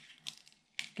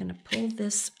 I'm going to pull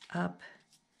this up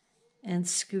and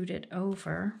scoot it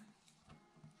over.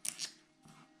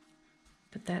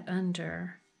 Put that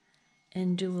under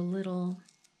and do a little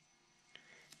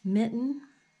mitten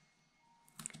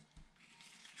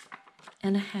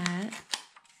and a hat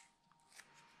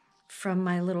from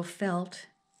my little felt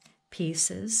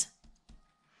pieces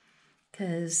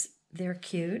because they're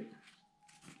cute.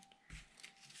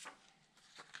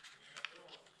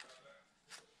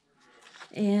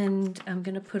 And I'm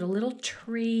going to put a little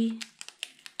tree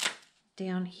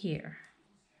down here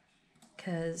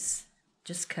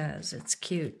just because it's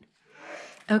cute.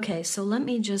 Okay, so let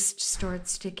me just start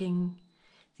sticking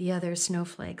the other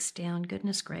snowflakes down.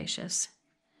 Goodness gracious.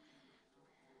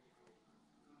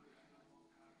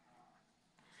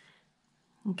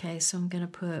 Okay, so I'm going to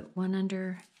put one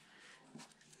under,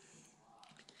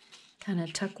 kind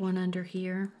of tuck one under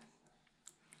here.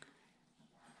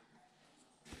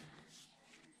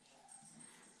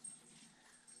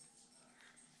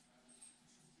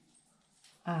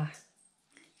 Ah,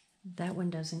 that one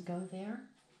doesn't go there.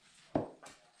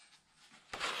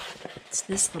 It's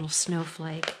this little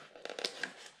snowflake.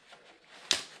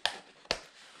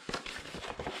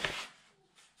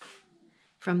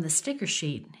 From the sticker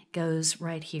sheet goes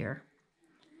right here.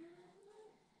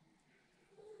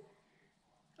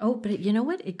 Oh, but you know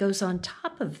what? It goes on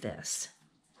top of this.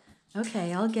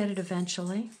 Okay, I'll get it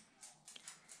eventually.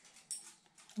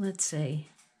 Let's see.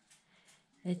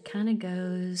 It kind of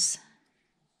goes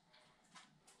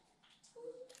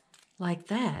like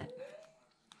that.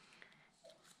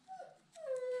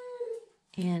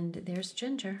 And there's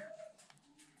Ginger.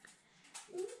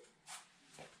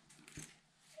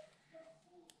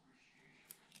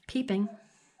 Peeping.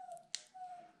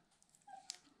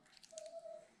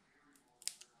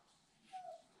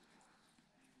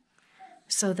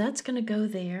 So that's going to go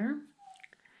there.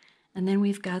 And then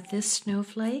we've got this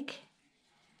snowflake.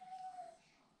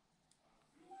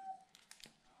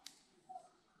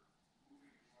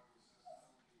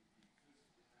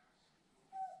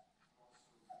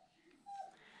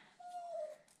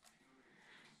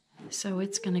 So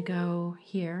it's going to go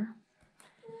here.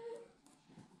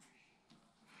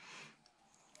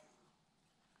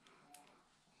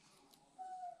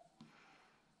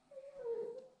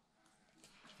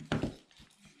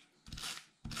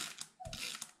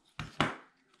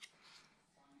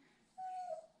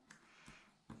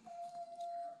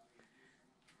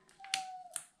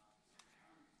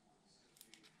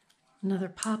 Another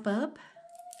pop-up.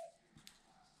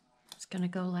 It's going to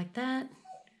go like that.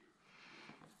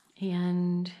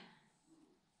 And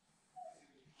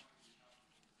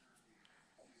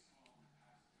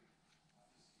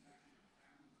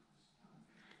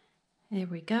there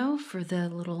we go for the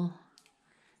little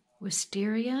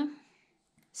wisteria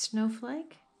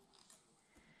snowflake.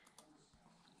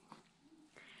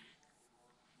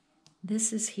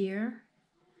 This is here.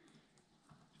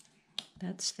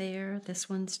 That's there. This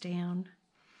one's down.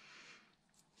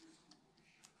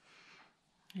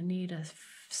 I need a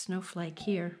snowflake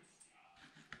here.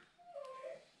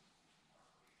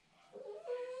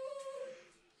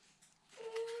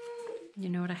 You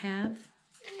know what I have?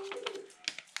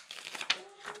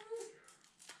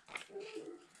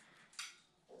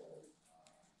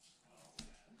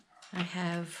 I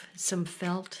have some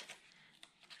felt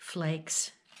flakes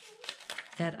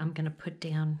that I'm going to put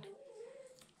down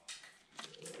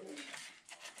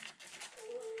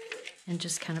and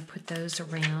just kind of put those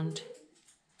around.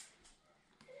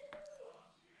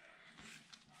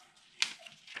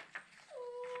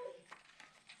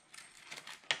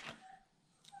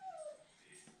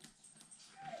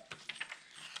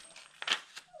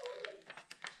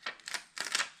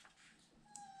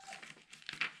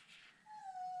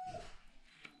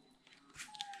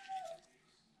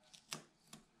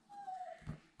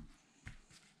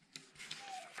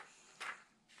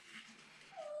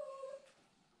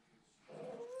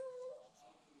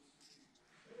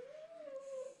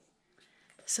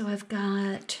 So I've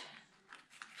got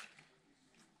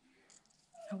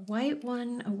a white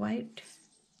one, a white,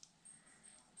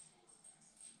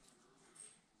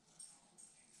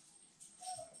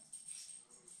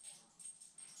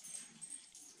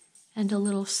 and a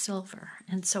little silver.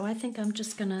 And so I think I'm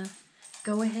just gonna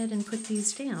go ahead and put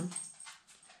these down.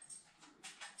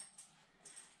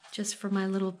 Just for my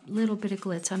little bit of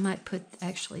glitz. I might put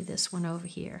actually this one over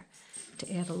here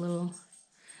to add a little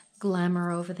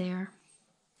glamour over there.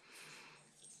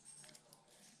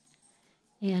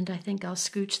 And I think I'll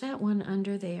scooch that one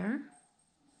under there.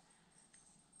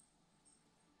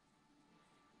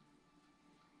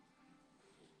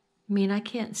 I mean, I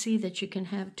can't see that you can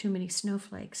have too many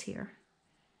snowflakes here.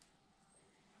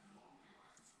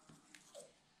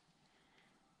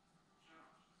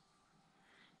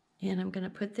 And I'm going to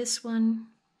put this one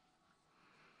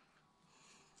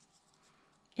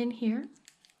in here.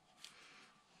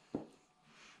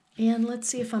 And let's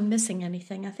see if I'm missing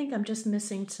anything. I think I'm just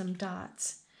missing some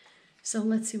dots. So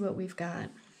let's see what we've got.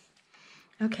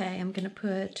 Okay, I'm going to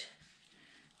put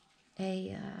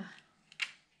a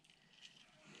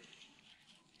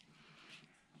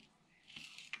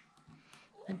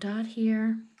dot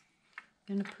here.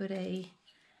 I'm going to put a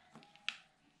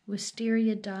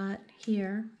wisteria dot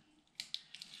here.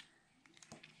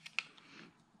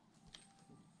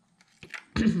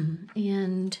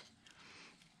 And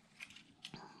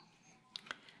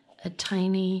a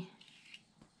tiny,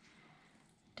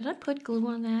 did I put glue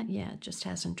on that? Yeah, it just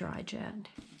hasn't dried yet.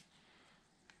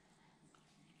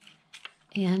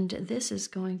 And this is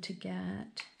going to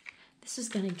get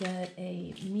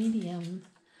a medium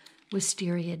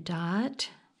wisteria dot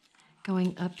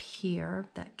going up here.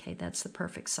 Okay, that's the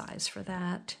perfect size for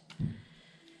that.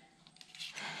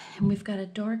 And we've got a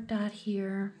dark dot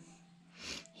here,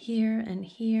 here, and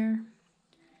here.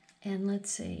 And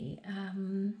let's see,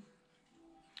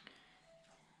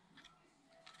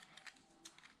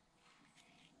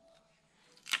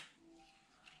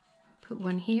 put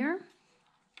one here.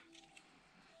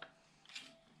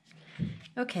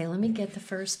 Okay, let me get the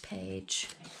first page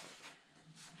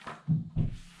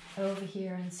over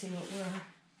here and see what we're...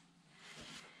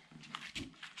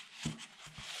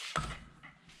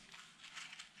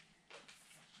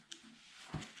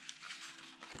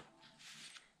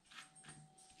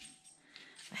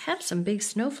 I have some big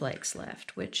snowflakes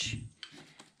left, which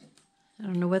I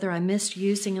don't know whether I missed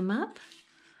using them up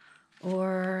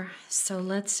or... So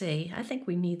let's see. I think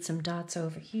we need some dots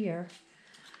over here.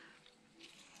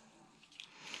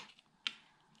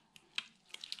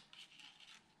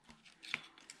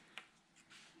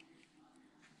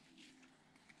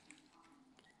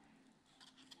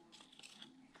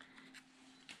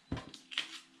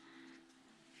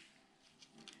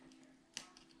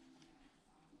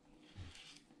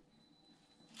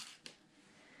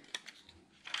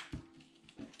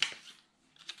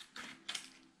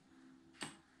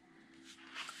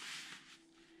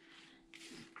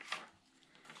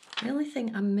 The only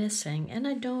thing I'm missing, and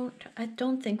I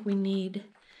don't think we need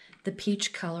the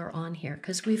peach color on here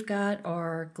because we've got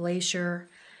our glacier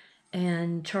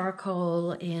and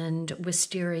charcoal and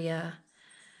wisteria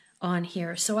on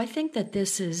here. So I think that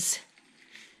this is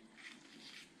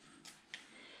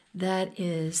that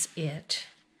is it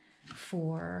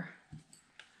for,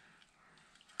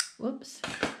 whoops.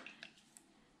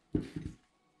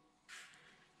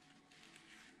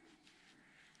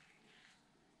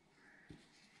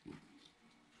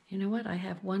 You know what? I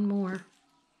have one more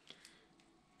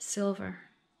silver.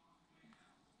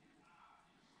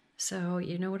 So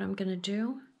you know what I'm going to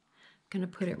do? I'm going to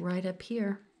put it right up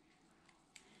here.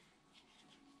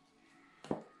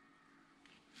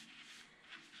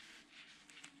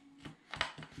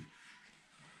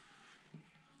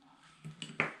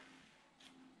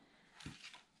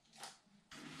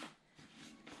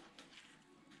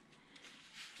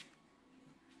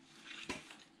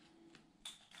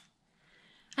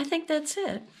 I think that's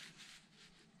it.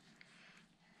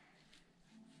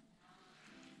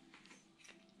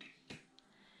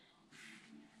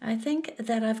 I think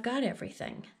that I've got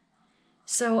everything.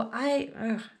 So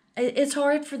it's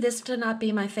hard for this to not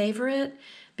be my favorite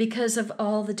because of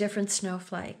all the different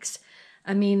snowflakes.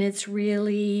 I mean, it's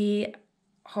really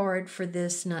hard for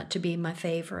this not to be my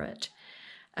favorite.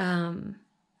 So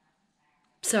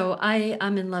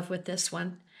I'm in love with this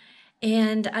one.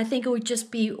 And I think it would just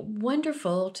be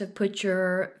wonderful to put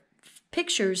your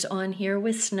pictures on here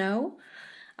with snow.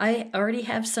 I already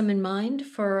have some in mind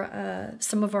for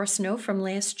some of our snow from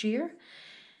last year.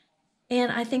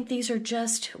 And I think these are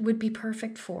would be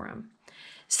perfect for them.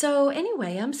 So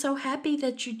anyway, I'm so happy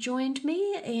that you joined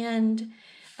me and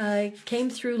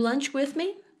came through lunch with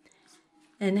me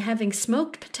and having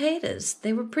smoked potatoes.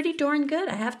 They were pretty darn good,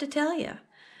 I have to tell you.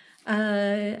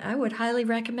 I would highly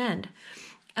recommend.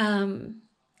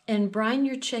 And brine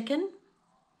your chicken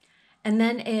and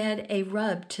then add a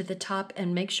rub to the top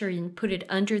and make sure you put it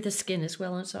under the skin as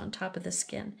well as on top of the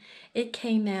skin. It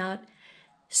came out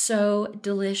so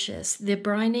delicious. The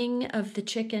brining of the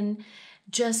chicken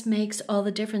just makes all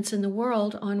the difference in the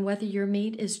world on whether your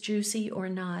meat is juicy or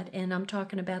not. And I'm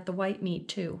talking about the white meat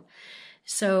too.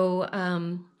 So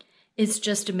it's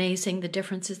just amazing the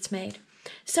difference it's made.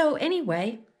 So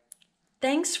anyway,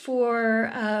 thanks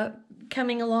for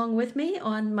coming along with me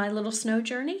on my little snow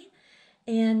journey.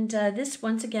 And this,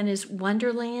 once again, is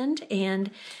Wonderland.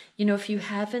 And, you know, if you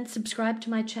haven't subscribed to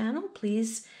my channel,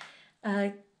 please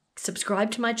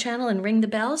subscribe to my channel and ring the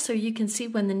bell so you can see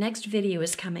when the next video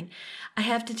is coming. I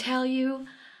have to tell you,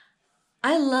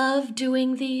 I love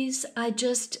doing these. I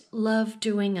just love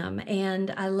doing them.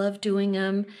 And I love doing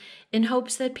them in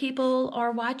hopes that people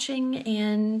are watching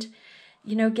and,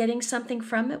 you know, getting something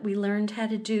from it. We learned how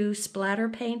to do splatter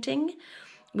painting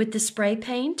with the spray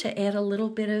paint to add a little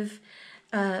bit of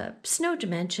snow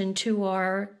dimension to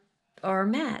our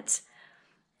mats.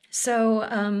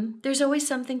 So there's always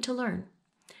something to learn.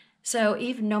 So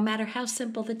even no matter how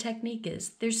simple the technique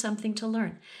is, there's something to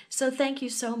learn. So thank you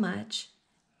so much.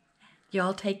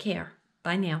 Y'all take care.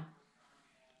 Bye now.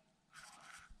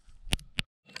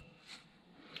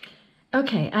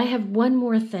 Okay, I have one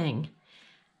more thing.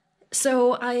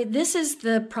 So this is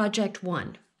the project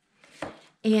 1,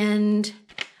 and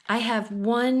I have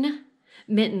one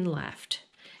mitten left,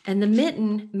 and the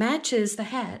mitten matches the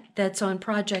hat that's on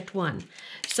project 1.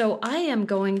 So I am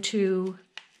going to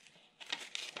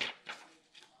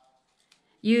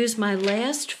use my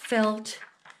last felt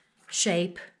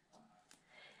shape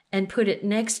and put it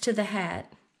next to the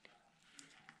hat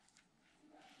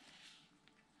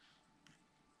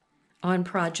on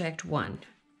project 1.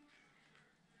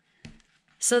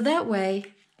 So that way,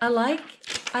 I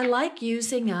like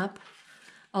using up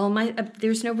all my,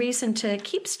 there's no reason to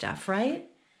keep stuff, right?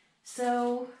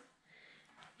 So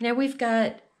now we've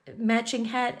got matching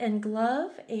hat and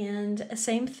glove, and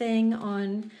same thing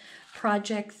on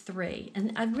project 3.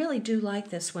 And I really do like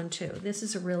this one too. This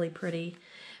is a really pretty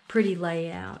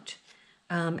layout.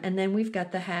 And then we've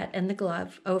got the hat and the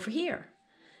glove over here.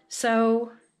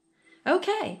 So,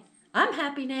 okay, I'm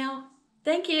happy now.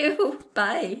 Thank you.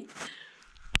 Bye.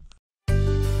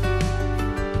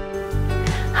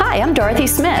 Hi, I'm Dorothy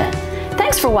Smith.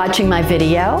 Thanks for watching my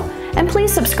video, and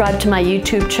please subscribe to my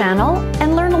YouTube channel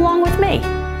and learn along with me.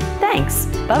 Thanks.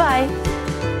 Bye-bye.